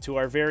on to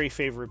our very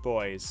favorite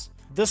boys,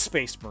 the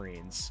Space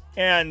Marines.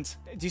 And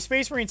the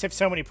Space Marines have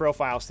so many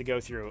profiles to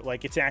go through,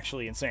 like it's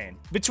actually insane.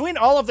 Between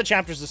all of the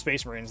chapters of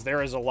Space Marines,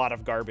 there is a lot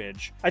of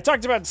garbage. I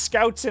talked about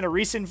Scouts in a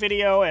recent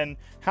video and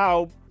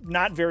how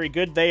not very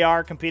good they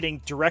are,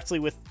 competing directly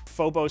with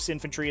Phobos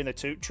infantry in the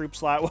troop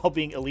slot while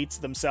being elites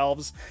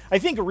themselves. I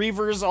think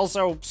Reavers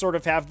also sort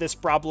of have this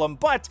problem,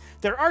 but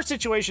there are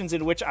situations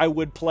in which I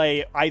would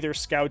play either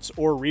Scouts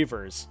or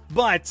Reavers.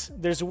 But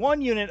there's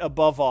one unit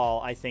above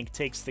all I think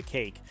takes the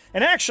cake,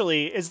 and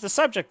actually is the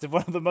subject of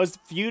one of the most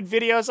viewed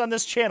videos on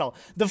this channel,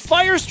 the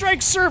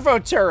Firestrike Servo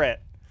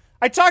Turret.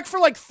 I talked for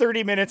like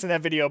 30 minutes in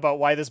that video about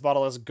why this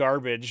model is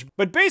garbage,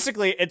 but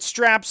basically it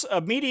straps a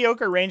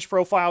mediocre range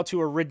profile to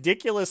a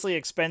ridiculously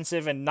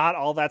expensive and not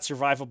all that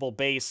survivable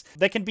base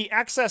that can be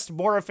accessed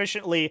more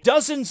efficiently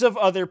dozens of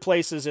other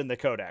places in the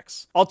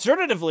codex.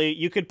 Alternatively,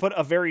 you could put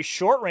a very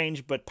short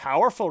range but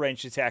powerful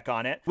ranged attack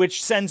on it,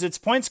 which sends its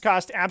points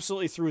cost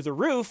absolutely through the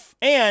roof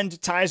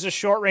and ties a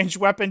short range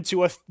weapon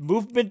to a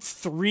movement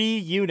 3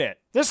 unit.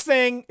 This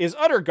thing is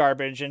utter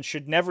garbage and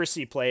should never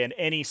see play in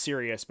any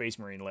serious Space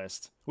Marine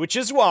list, which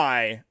is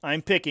why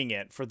I'm picking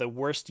it for the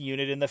worst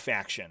unit in the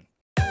faction.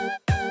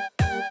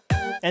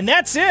 And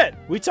that's it.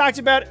 We talked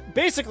about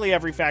basically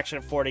every faction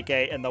of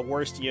 40k and the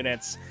worst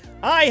units.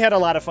 I had a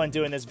lot of fun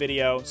doing this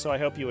video, so I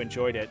hope you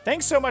enjoyed it.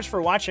 Thanks so much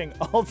for watching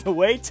all the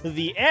way to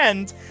the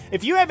end.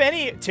 If you have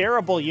any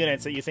terrible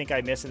units that you think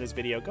I missed in this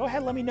video, go ahead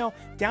and let me know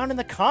down in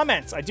the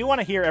comments. I do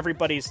want to hear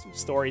everybody's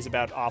stories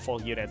about awful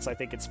units. I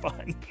think it's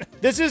fun.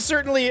 This is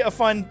certainly a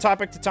fun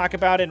topic to talk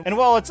about, and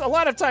while it's a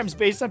lot of times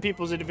based on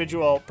people's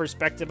individual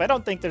perspective, I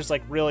don't think there's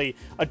like really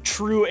a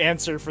true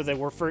answer for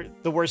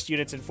the worst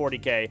units in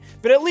 40k,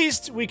 but at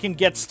least we can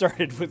get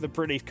started with a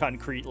pretty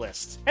concrete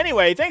list.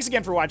 Anyway, thanks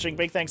again for watching.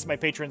 Big thanks to my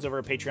patrons over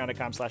at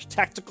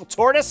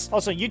patreon.com/TacticalTortoise.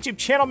 Also, YouTube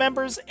channel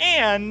members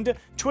and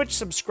Twitch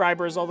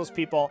subscribers. All those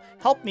people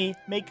help me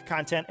make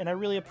content, and I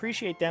really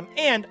appreciate them.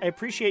 And I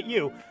appreciate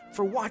you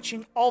for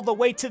watching all the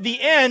way to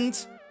the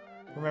end.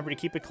 Remember to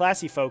keep it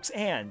classy, folks,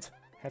 and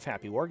have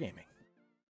happy wargaming.